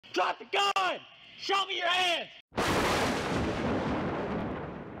Drop the gun! Show me your hands!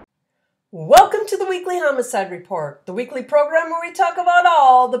 Welcome to the Weekly Homicide Report, the weekly program where we talk about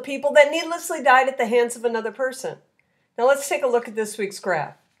all the people that needlessly died at the hands of another person. Now let's take a look at this week's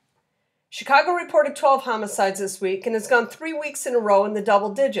graph. Chicago reported 12 homicides this week and has gone 3 weeks in a row in the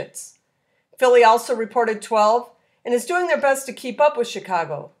double digits. Philly also reported 12 and is doing their best to keep up with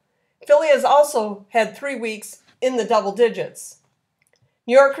Chicago. Philly has also had 3 weeks in the double digits.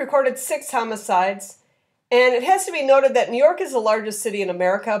 New York recorded 6 homicides, and it has to be noted that New York is the largest city in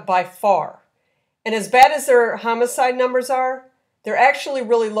America by far. And as bad as their homicide numbers are, they're actually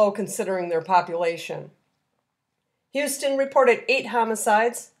really low considering their population. Houston reported 8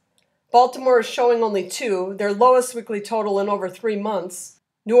 homicides. Baltimore is showing only 2, their lowest weekly total in over 3 months.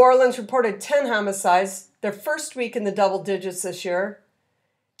 New Orleans reported 10 homicides, their first week in the double digits this year.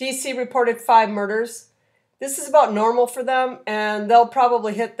 DC reported 5 murders. This is about normal for them, and they'll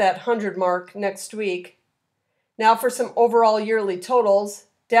probably hit that 100 mark next week. Now for some overall yearly totals,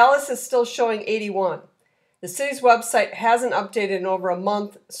 Dallas is still showing 81. The city's website hasn't updated in over a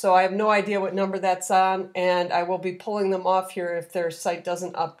month, so I have no idea what number that's on, and I will be pulling them off here if their site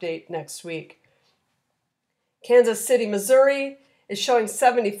doesn't update next week. Kansas City, Missouri is showing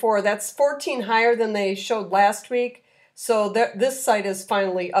 74. That's 14 higher than they showed last week, so this site is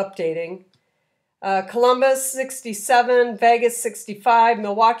finally updating. Columbus, 67, Vegas, 65,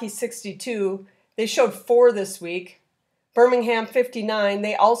 Milwaukee, 62. They showed 4 this week. Birmingham, 59.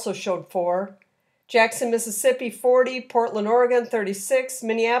 They also showed 4. Jackson, Mississippi, 40. Portland, Oregon, 36.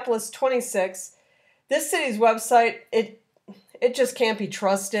 Minneapolis, 26. This city's website, it just can't be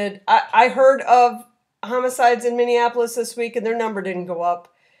trusted. I heard of homicides in Minneapolis this week, and their number didn't go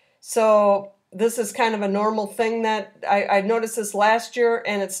up. So this is kind of a normal thing that I noticed this last year,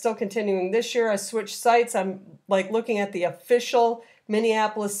 and it's still continuing this year. I switched sites. I'm looking at the official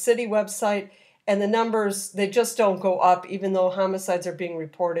Minneapolis city website, and the numbers, they just don't go up even though homicides are being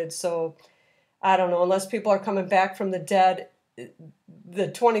reported. So I don't know, unless people are coming back from the dead, the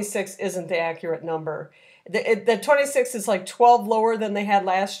 26 isn't the accurate number. The 26 is 12 lower than they had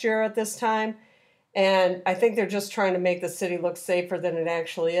last year at this time. And I think they're just trying to make the city look safer than it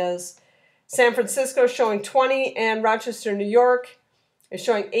actually is. San Francisco is showing 20, and Rochester, New York is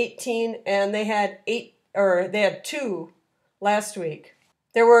showing 18, and they had 2 last week.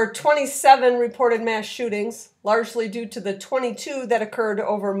 There were 27 reported mass shootings, largely due to the 22 that occurred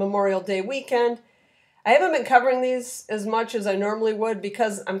over Memorial Day weekend. I haven't been covering these as much as I normally would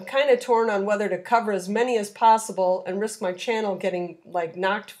because I'm kind of torn on whether to cover as many as possible and risk my channel getting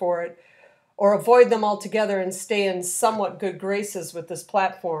knocked for it, or avoid them altogether and stay in somewhat good graces with this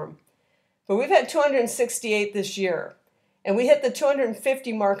platform. But we've had 268 this year, and we hit the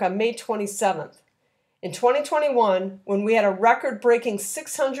 250 mark on May 27th. In 2021, when we had a record-breaking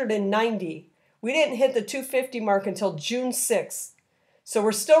 690, we didn't hit the 250 mark until June 6th. So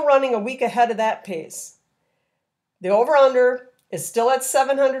we're still running a week ahead of that pace. The over-under is still at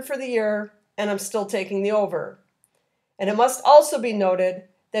 700 for the year, and I'm still taking the over. And it must also be noted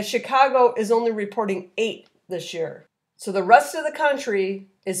that Chicago is only reporting 8 this year. So the rest of the country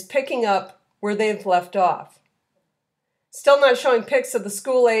is picking up where they've left off. Still not showing pics of the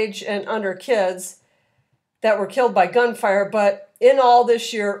school age and under kids that were killed by gunfire, but in all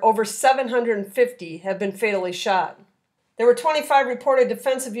this year, over 750 have been fatally shot. There were 25 reported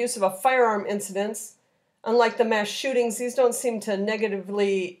defensive use of a firearm incidents. Unlike the mass shootings, these don't seem to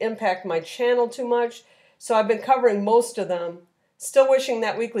negatively impact my channel too much, so I've been covering most of them. Still wishing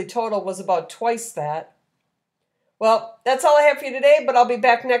that weekly total was about twice that. Well, that's all I have for you today, but I'll be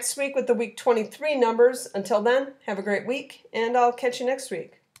back next week with the week 23 numbers. Until then, have a great week, and I'll catch you next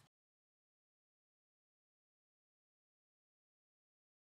week.